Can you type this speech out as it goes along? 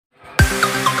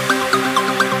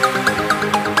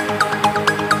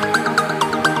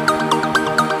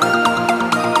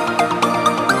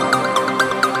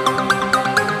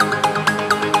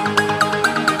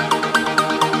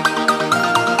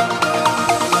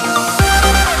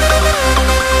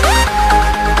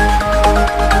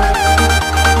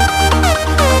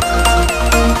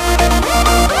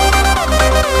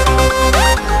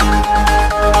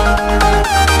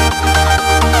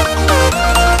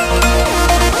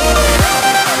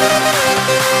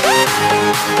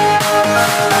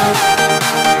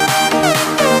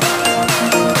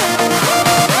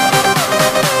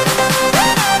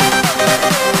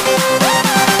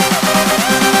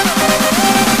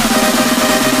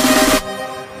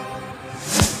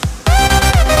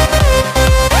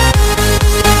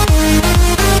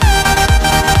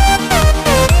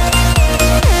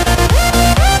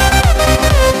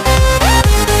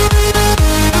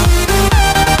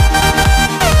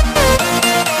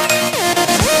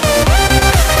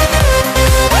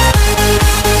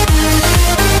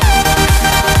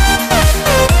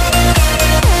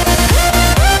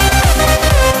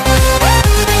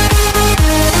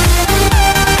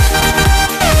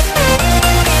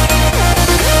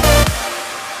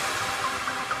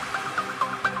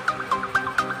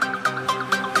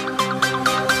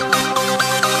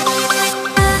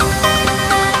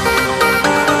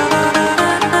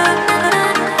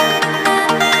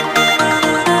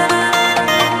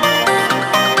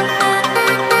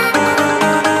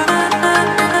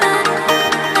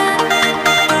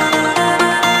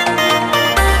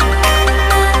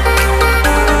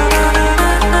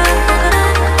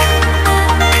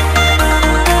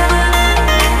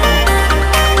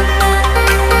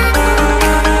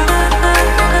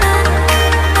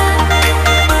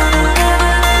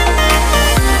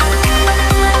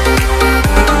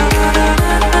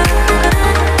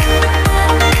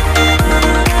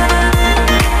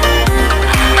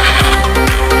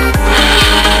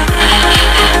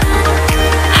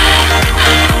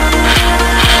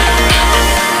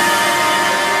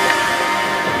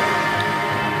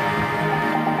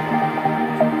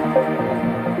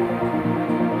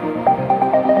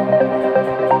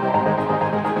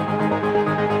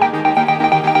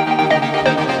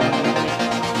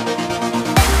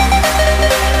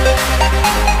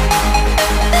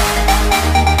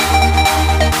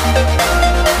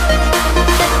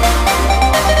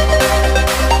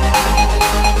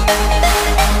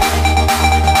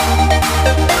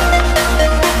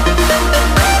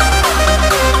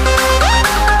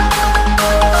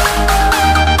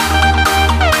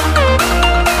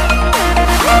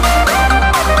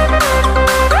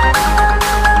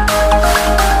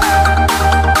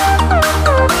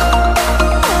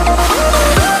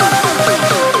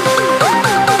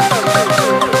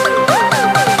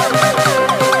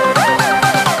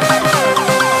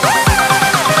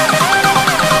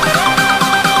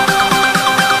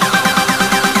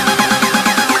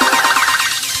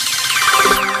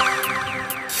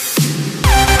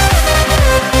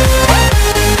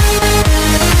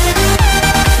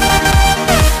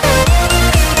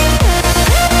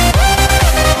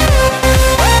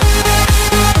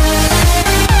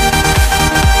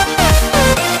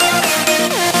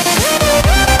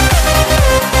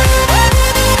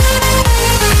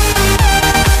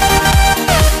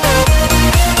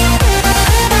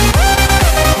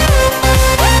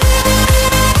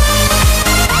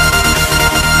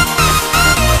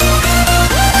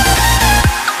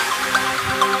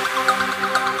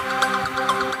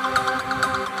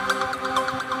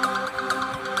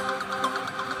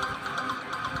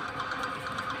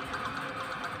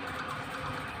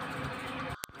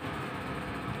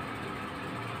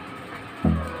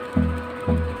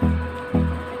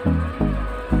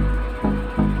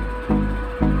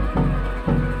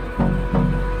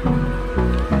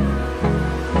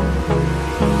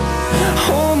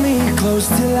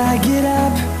close till I get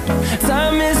up.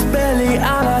 Time is barely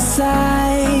on our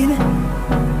side.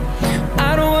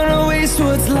 I don't wanna waste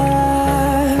what's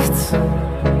left.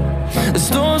 The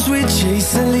storms we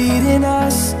chase are leading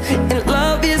us, and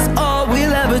love is all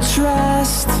we'll ever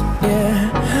trust. Yeah,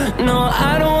 no,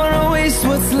 I don't wanna waste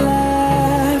what's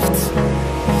left.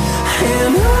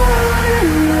 And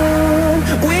on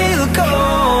we'll go,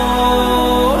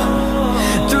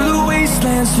 through the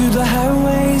wastelands, through the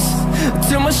highways,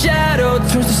 till my shadow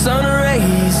turns to sun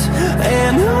rays.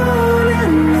 And on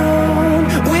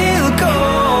we'll go,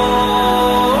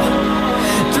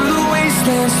 through the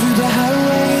wastelands, through the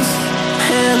highways,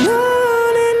 and on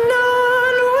we'll go.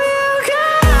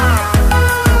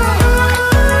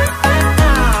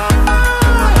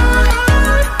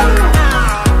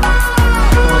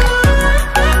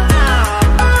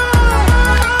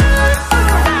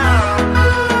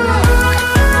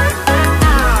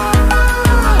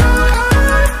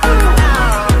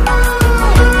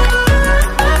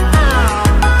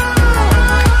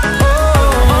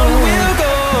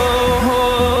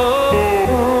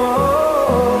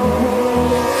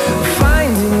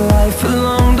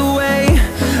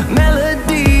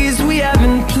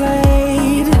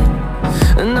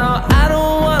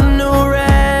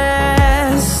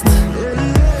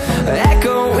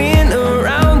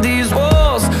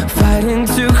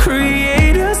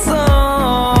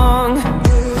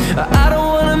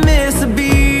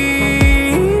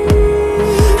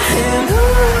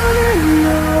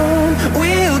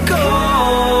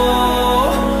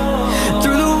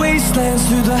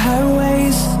 Through the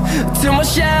highways, till my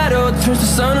shadow turns to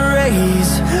sun rays.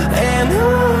 And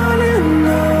on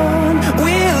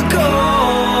we'll go,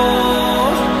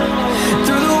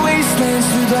 through the wastelands,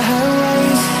 through the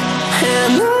highways,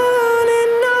 and on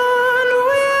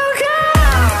we'll go.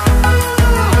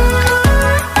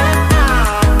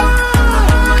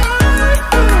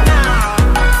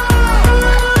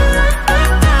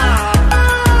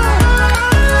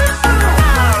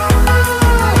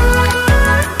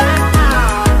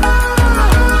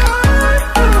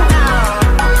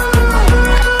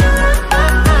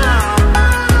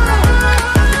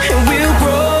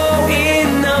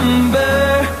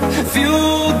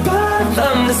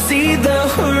 See the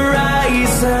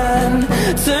horizon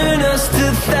turn us to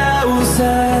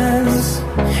thousands,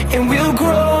 and we'll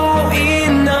grow